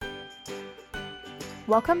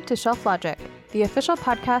Welcome to Shelf Logic, the official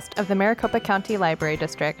podcast of the Maricopa County Library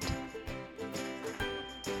District.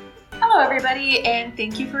 Hello, everybody, and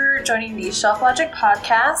thank you for joining the Shelf Logic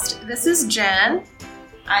podcast. This is Jen.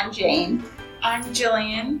 I'm Jane. I'm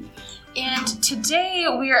Jillian. And today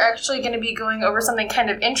we are actually going to be going over something kind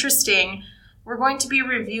of interesting. We're going to be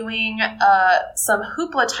reviewing some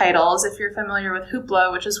Hoopla titles, if you're familiar with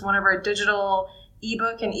Hoopla, which is one of our digital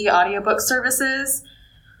ebook and e-audiobook services.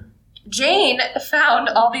 Jane found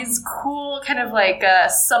all these cool kind of like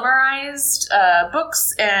summarized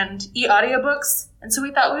books and e-audiobooks, and so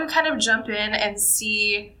we thought we would kind of jump in and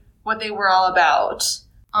see what they were all about.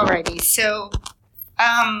 Alrighty, so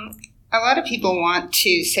a lot of people want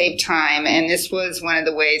to save time, and this was one of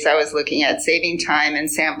the ways I was looking at saving time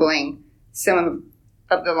and sampling some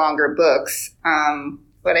of the longer books.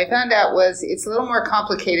 What I found out was it's a little more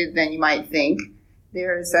complicated than you might think.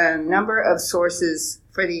 There's a number of sources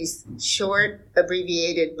for these short,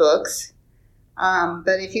 abbreviated books.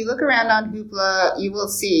 But if you look around on Hoopla, you will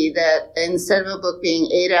see that instead of a book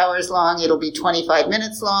being 8 hours long, it'll be 25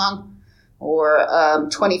 minutes long, or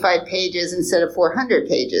 25 pages instead of 400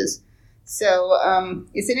 pages. So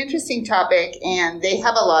it's an interesting topic, and they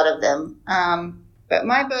have a lot of them. But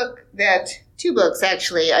my book, two books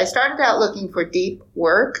actually, I started out looking for Deep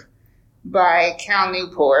Work by Cal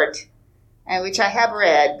Newport, which I have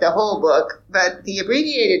read, the whole book, but the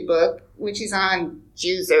abbreviated book, which is on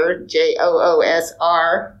Joosr,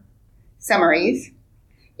 Joosr summaries,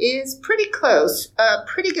 is pretty close, a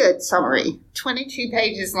pretty good summary, 22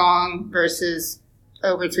 pages long versus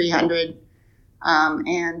over 300,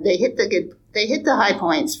 and they hit the high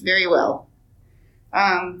points very well.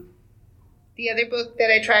 The other book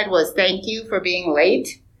that I tried was Thank You for Being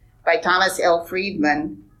Late by Thomas L.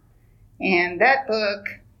 Friedman, and that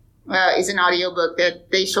book is an audiobook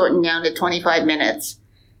that they shortened down to 25 minutes.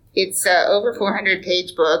 It's over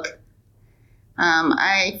 400-page book.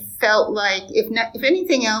 I felt like, if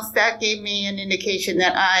anything else, that gave me an indication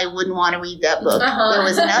that I wouldn't want to read that book.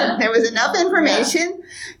 Uh-huh. There was enough information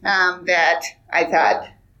that I thought,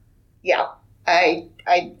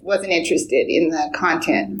 I wasn't interested in the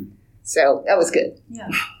content. So that was good. Yeah,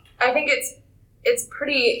 I think it's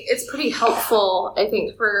pretty helpful. I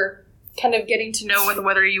think for kind of getting to know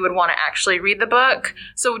whether you would want to actually read the book.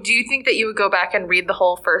 So do you think that you would go back and read the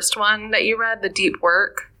whole first one that you read, the Deep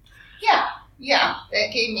Work? Yeah,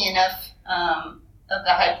 that gave me enough of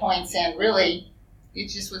the high points, and really it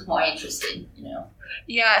just was more interesting,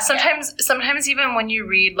 Yeah, sometimes even when you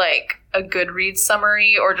read like a Goodreads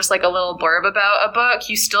summary or just like a little blurb about a book,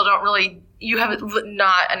 you still don't really, you have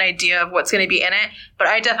not an idea of what's going to be in it. But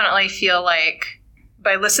I definitely feel like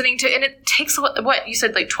by listening to, and it takes what you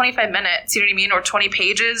said, like 25 minutes, you know what I mean? Or 20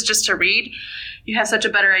 pages just to read. You have such a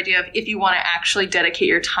better idea of if you want to actually dedicate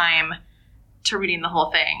your time to reading the whole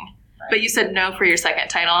thing. Right. But you said no for your second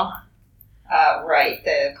title. Right.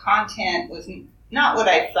 The content was not what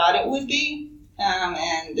I thought it would be.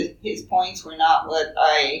 And his points were not what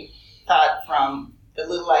I thought from the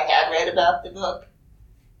little I had read about the book.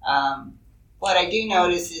 What I do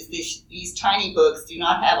notice is these tiny books do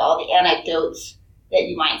not have all the anecdotes that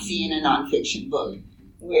you might see in a nonfiction book,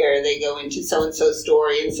 where they go into so-and-so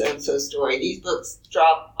story and so-and-so story. These books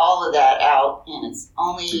drop all of that out, and it's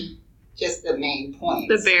only just the main points.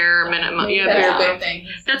 The bare minimum. Yeah, bare thing.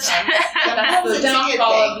 That's the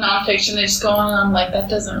downfall of nonfiction. They just go on, and I'm like, that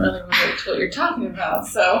doesn't really relate to what you're talking about.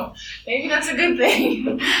 So maybe that's a good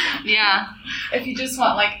thing. Yeah. If you just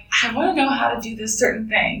want, like, I want to know how to do this certain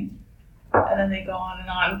thing, and then they go on and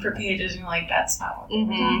on for pages, and you're like, that's not what we're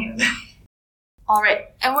talking about. All right.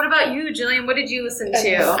 And what about you, Jillian? What did you listen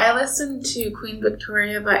to? I listened to Queen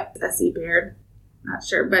Victoria by S.E. Baird. Not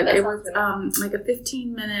sure, but it was like a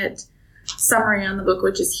 15-minute summary on the book,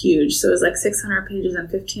 which is huge. So it was like 600 pages in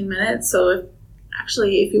 15 minutes. So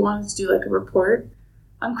if you wanted to do like a report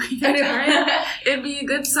on Queen Victoria, it'd be a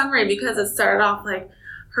good summary because it started off like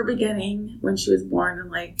her beginning when she was born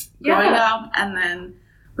and like growing up, and then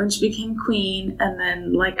when she became queen, and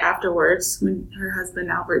then like afterwards when her husband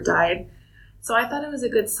Albert died. So I thought it was a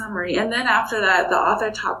good summary. And then after that, the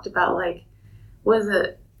author talked about, like, was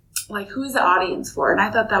it, like, who's the audience for? And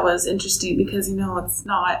I thought that was interesting because, it's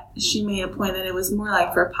not, she made a point that it was more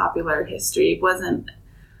like for popular history. It wasn't,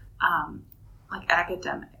 like,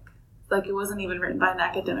 academic. Like, it wasn't even written by an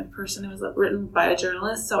academic person. It was written by a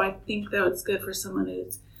journalist. So I think that it's good for someone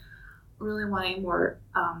who's really wanting more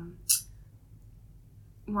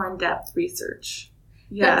in-depth research.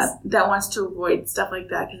 Yeah, that wants to avoid stuff like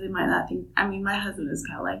that because they might not think. I mean, my husband is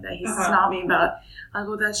kind of like that. He's snobby about, like,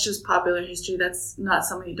 well, that's just popular history. That's not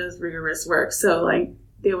somebody who does rigorous work. So, like,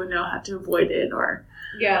 they would know how to avoid it or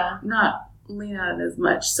not lean on it as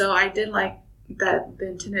much. So I did like that the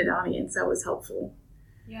intended audience, that was helpful.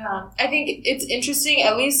 Yeah, I think it's interesting.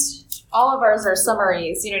 At least all of ours are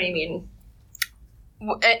summaries. You know what I mean?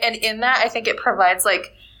 And in that, I think it provides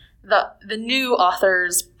like the new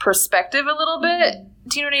author's perspective a little bit.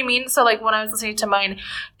 Do you know what I mean? So like when I was listening to mine,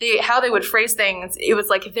 how they would phrase things, it was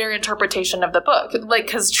like their interpretation of the book. Like,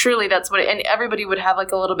 because truly that's what and everybody would have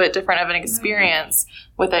like a little bit different of an experience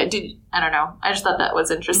with it. I don't know. I just thought that was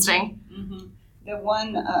interesting. Mm-hmm. The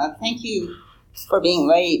one, thank you for being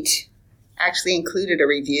late, actually included a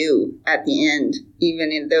review at the end,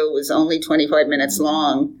 even though it was only 25 minutes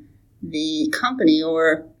long. The company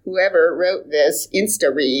or whoever wrote this,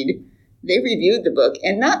 InstaRead, they reviewed the book,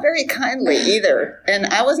 and not very kindly either. And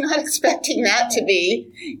I was not expecting that to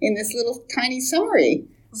be in this little tiny summary.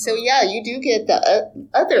 So yeah, you do get the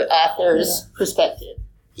other author's perspective.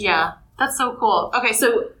 Yeah, that's so cool. Okay,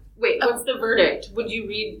 so wait, what's the verdict? Would you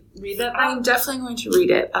read that book? I'm definitely going to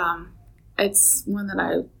read it. It's one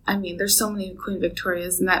that I mean, there's so many Queen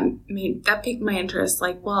Victorias, and that piqued my interest.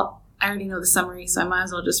 Like, well, I already know the summary, so I might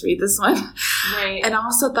as well just read this one. Right. And I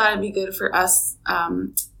also thought it'd be good for us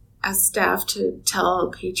as staff to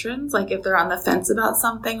tell patrons, like if they're on the fence about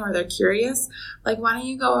something or they're curious, like why don't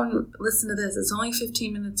you go and listen to this? It's only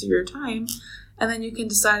 15 minutes of your time, and then you can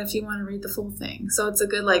decide if you want to read the full thing. So it's a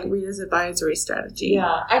good like reader's advisory strategy.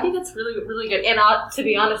 Yeah, I think that's really, really good. And to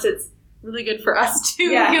be honest, it's really good for us too,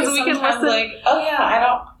 because we can listen. Like, oh yeah, I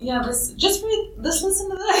don't. Yeah, just read. Just listen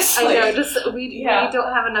to this. I know. We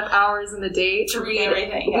don't have enough hours in the day to read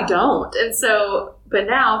everything. We don't, and so. But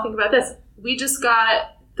now think about this. We just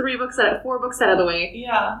got 4 books out of the way.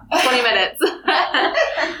 Yeah, 20 minutes.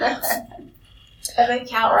 If they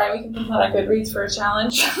count right, we can put that on Goodreads for a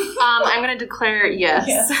challenge. I'm going to declare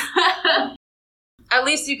yes. At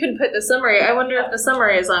least you can put the summary. I wonder if the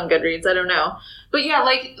summary is on Goodreads. I don't know. But yeah,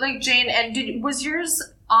 like Jane, and was yours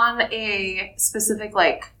on a specific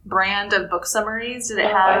like brand of book summaries? Did it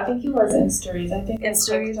have? I think it was InstaReads. I think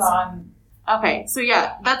InstaReads on. Okay, so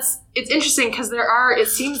yeah, it's interesting because it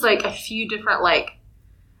seems like a few different like,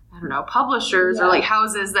 I don't know, publishers or like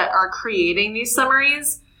houses that are creating these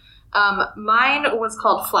summaries. Mine was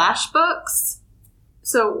called Flash Books.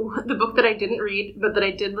 So the book that I didn't read, but that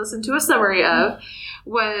I did listen to a summary of,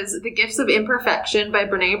 was The Gifts of Imperfection by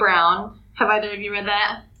Brené Brown. Have either of you read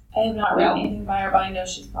that? I have not read anything by her, but I know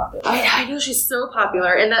she's popular. I know she's so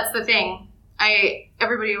popular, and that's the thing.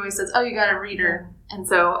 Everybody always says, oh, you got to read her. And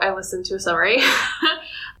so I listened to a summary.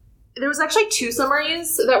 There was actually 2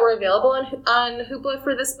 summaries that were available on Hoopla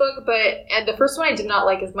for this book, and the first one I did not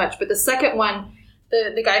like as much, but the second one,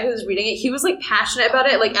 the guy who was reading it, he was like passionate about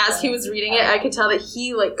it. Like as he was reading it, I could tell that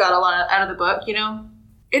he like got a lot out of the book, you know?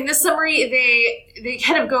 In this summary, they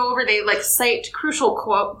kind of go over, they like cite crucial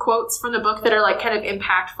quotes from the book that are like kind of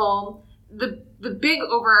impactful. The big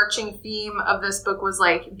overarching theme of this book was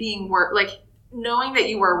like knowing that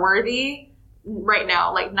you are worthy right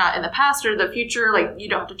now, like not in the past or the future, like you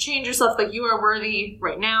don't have to change yourself, like you are worthy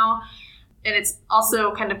right now. And it's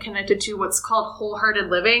also kind of connected to what's called wholehearted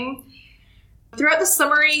living. Throughout the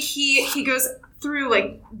summary, he goes through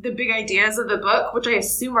like the big ideas of the book, which I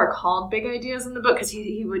assume are called big ideas in the book, because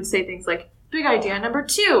he would say things like big idea number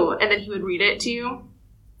 2, and then he would read it to you.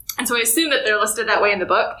 And so I assume that they're listed that way in the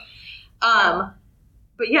book.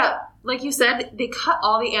 But yeah, like you said, they cut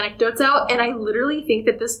all the anecdotes out, and I literally think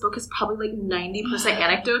that this book is probably like 90%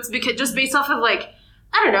 anecdotes, because just based off of like,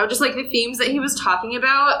 I don't know, just like the themes that he was talking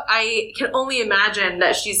about, I can only imagine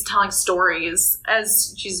that she's telling stories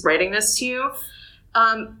as she's writing this to you.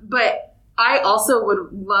 But I also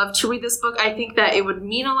would love to read this book. I think that it would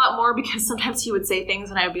mean a lot more, because sometimes he would say things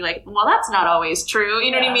and I would be like, well, that's not always true.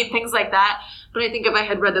 You know what I mean? Things like that. But I think if I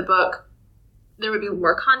had read the book, there would be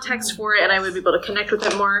more context for it and I would be able to connect with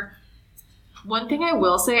it more. One thing I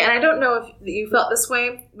will say, and I don't know if you felt this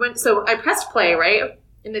way, so I pressed play, right,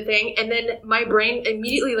 in the thing, and then my brain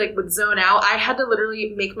immediately like would zone out. I had to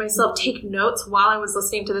literally make myself take notes while I was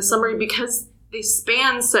listening to the summary, because they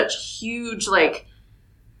span such huge like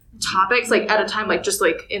topics, like at a time, like just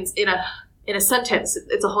like in a sentence,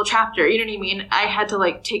 it's a whole chapter. You know what I mean? I had to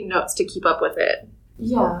like take notes to keep up with it.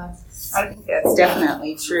 Yeah, I think that's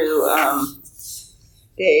definitely true.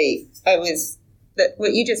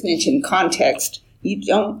 What you just mentioned, context. You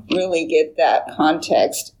don't really get that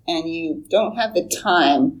context, and you don't have the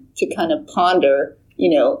time to kind of ponder,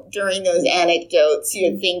 during those anecdotes.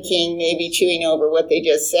 You're thinking, maybe chewing over what they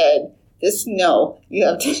just said. You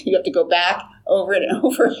have to go back over it and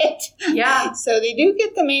over it. Yeah. So they do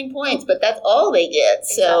get the main points, but that's all they get.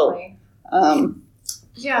 Exactly. So,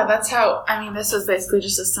 yeah, that's how. I mean, this was basically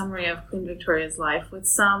just a summary of Queen Victoria's life with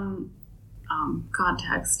some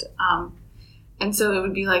context. And so it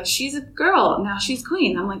would be like, she's a girl, now she's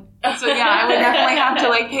queen. I'm like, so yeah, I would definitely have to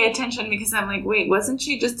like pay attention because I'm like, wait, wasn't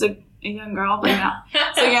she just a young girl? But now,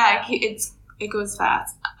 so yeah, it goes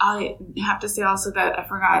fast. I have to say also that I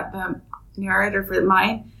forgot the narrator for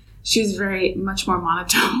mine. She's very much more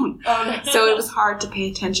monotone. Oh, no. So it was hard to pay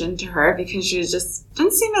attention to her because she just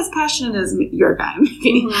didn't seem as passionate as your guy,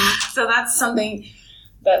 maybe. Mm-hmm. So that's something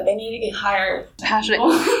that they need to get higher passionate,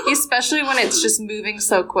 especially when it's just moving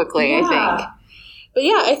so quickly, yeah. I think. But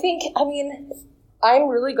yeah, I mean, I'm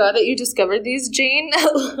really glad that you discovered these, Jane,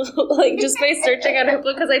 like just by searching on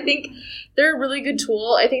Hoopla, because I think they're a really good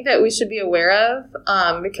tool. I think that we should be aware of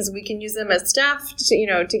because we can use them as staff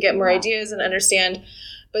to get more ideas and understand.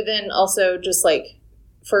 But then also just like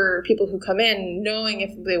for people who come in, knowing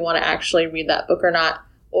if they want to actually read that book or not.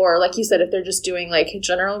 Or like you said, if they're just doing like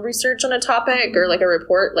general research on a topic or like a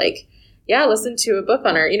report, like, yeah, listen to a book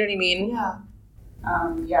on her. You know what I mean? Yeah.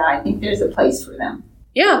 I think there's a place for them.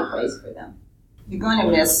 Yeah. There's a place for them. You're going to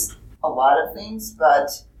miss a lot of things, but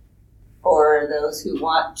for those who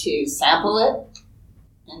want to sample it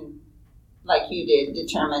and like you did,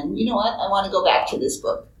 determine, you know what, I want to go back to this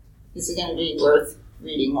book. This is going to be worth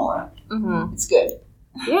reading more. Mm-hmm. It's good.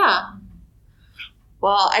 Yeah.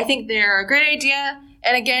 Well, I think they're a great idea.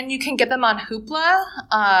 And again, you can get them on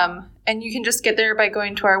Hoopla. And you can just get there by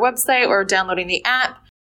going to our website or downloading the app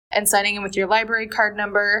and signing in with your library card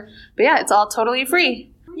number. But yeah, it's all totally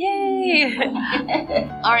free. Yay!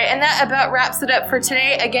 All right, and that about wraps it up for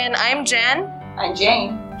today. Again, I'm Jen. I'm Jane.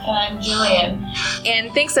 And I'm Jillian.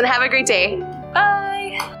 And thanks and have a great day.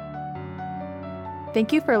 Bye!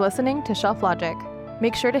 Thank you for listening to Shelf Logic.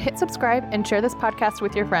 Make sure to hit subscribe and share this podcast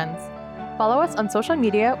with your friends. Follow us on social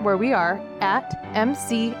media where we are at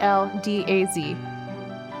MCLDAZ.